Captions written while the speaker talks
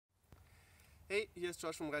Hey, here's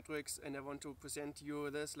Josh from Redrix and I want to present you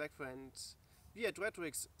the Slackfriend. We at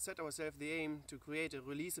Redrix set ourselves the aim to create a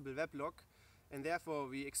releasable weblog, and therefore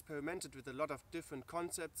we experimented with a lot of different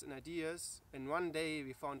concepts and ideas, and one day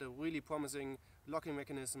we found a really promising locking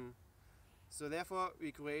mechanism. So therefore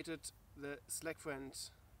we created the Slackfriend.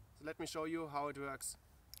 So let me show you how it works.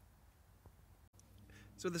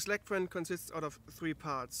 So the Slackfriend consists out of three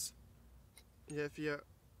parts. You have here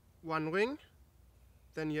one ring,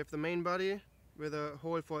 then you have the main body with a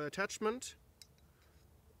hole for attachment.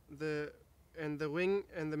 The ring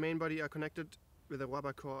and the main body are connected with a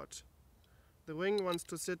rubber cord. The ring wants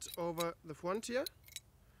to sit over the front here,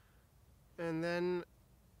 and then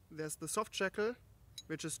there's the soft shackle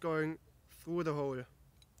which is going through the hole.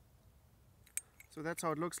 So that's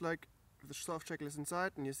how it looks like. The soft shackle is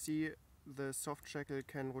inside, and you see the soft shackle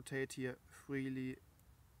can rotate here freely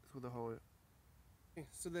through the hole.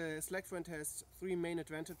 So the Slackfriend has three main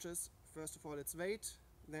advantages. First of all, its weight,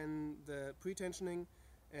 then the pre-tensioning,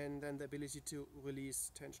 and then the ability to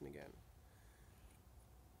release tension again.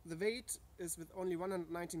 The weight is with only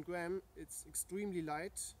 119 grams. It's extremely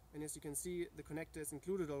light, and as you can see, the connector is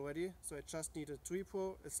included already, so I just need a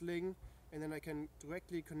tripod, a sling, and then I can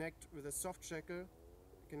directly connect with a soft shackle.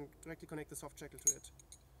 I can directly connect the soft shackle to it.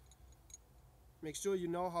 Make sure you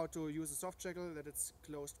know how to use a soft shackle, that it's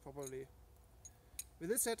closed properly. With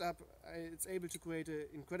this setup, it's able to create an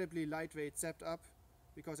incredibly lightweight setup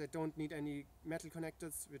because I don't need any metal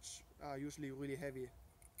connectors, which are usually really heavy.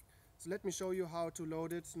 So let me show you how to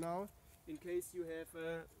load it now, in case you have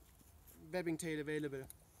a webbing tail available.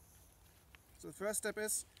 So the first step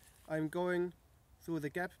is I'm going through the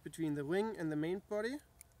gap between the ring and the main body,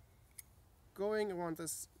 going around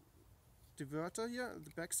this diverter here, the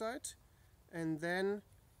back side, and then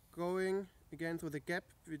going again through the gap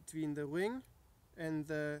between the ring and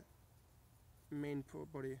the main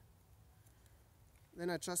body. Then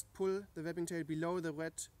I just pull the webbing tail below the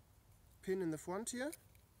red pin in the front here,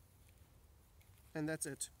 and that's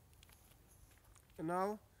it. And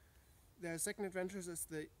now the second advantage is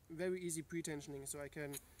the very easy pre-tensioning, so I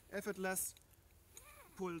can effortless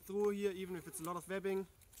pull through here even if it's a lot of webbing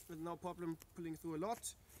with no problem pulling through a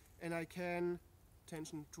lot, and I can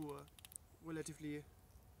tension to a relatively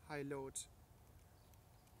high load.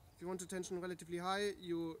 If you want to tension relatively high,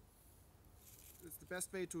 it's the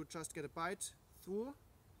best way to just get a bite through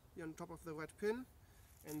here on top of the red pin,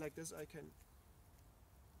 and like this I can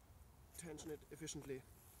tension it efficiently.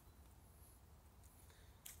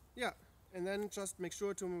 Yeah, and then just make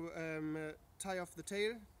sure to tie off the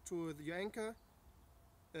tail to your anchor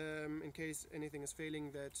in case anything is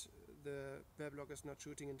failing, that the weblog is not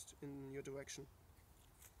shooting in your direction.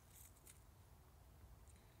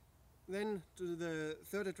 Then to the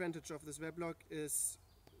third advantage of this weblog is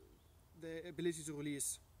the ability to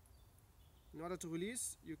release. In order to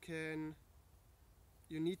release,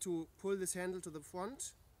 you need to pull this handle to the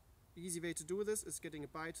front. The easy way to do this is getting a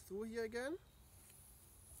bite through here again,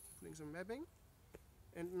 pulling some webbing.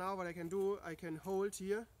 And now what I can do, I can hold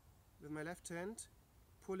here with my left hand,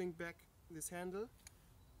 pulling back this handle,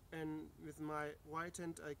 and with my right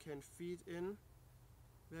hand I can feed in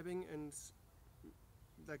webbing, and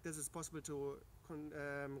like this is possible to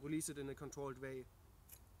release it in a controlled way.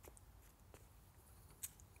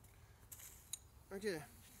 Okay,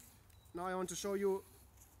 now I want to show you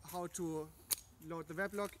how to load the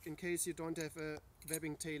weblog in case you don't have a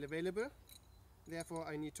webbing tail available. Therefore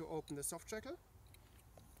I need to open the soft shackle.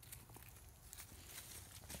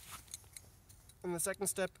 And the second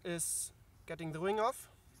step is getting the ring off.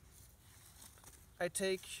 I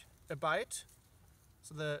take a bite.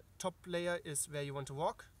 So the top layer is where you want to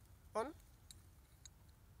walk on.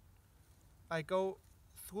 I go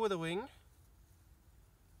through the ring,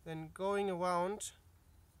 then going around,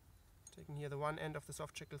 taking here the one end of the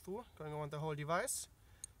soft shackle through, going around the whole device,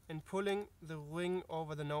 and pulling the ring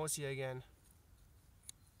over the nose here again.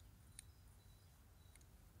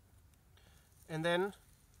 And then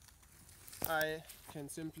I can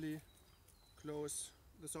simply close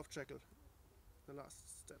the soft shackle, the last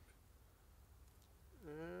step.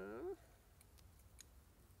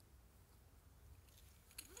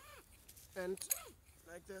 And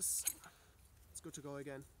like this, it's good to go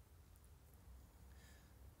again.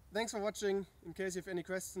 Thanks for watching. In case you have any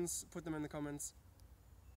questions, put them in the comments.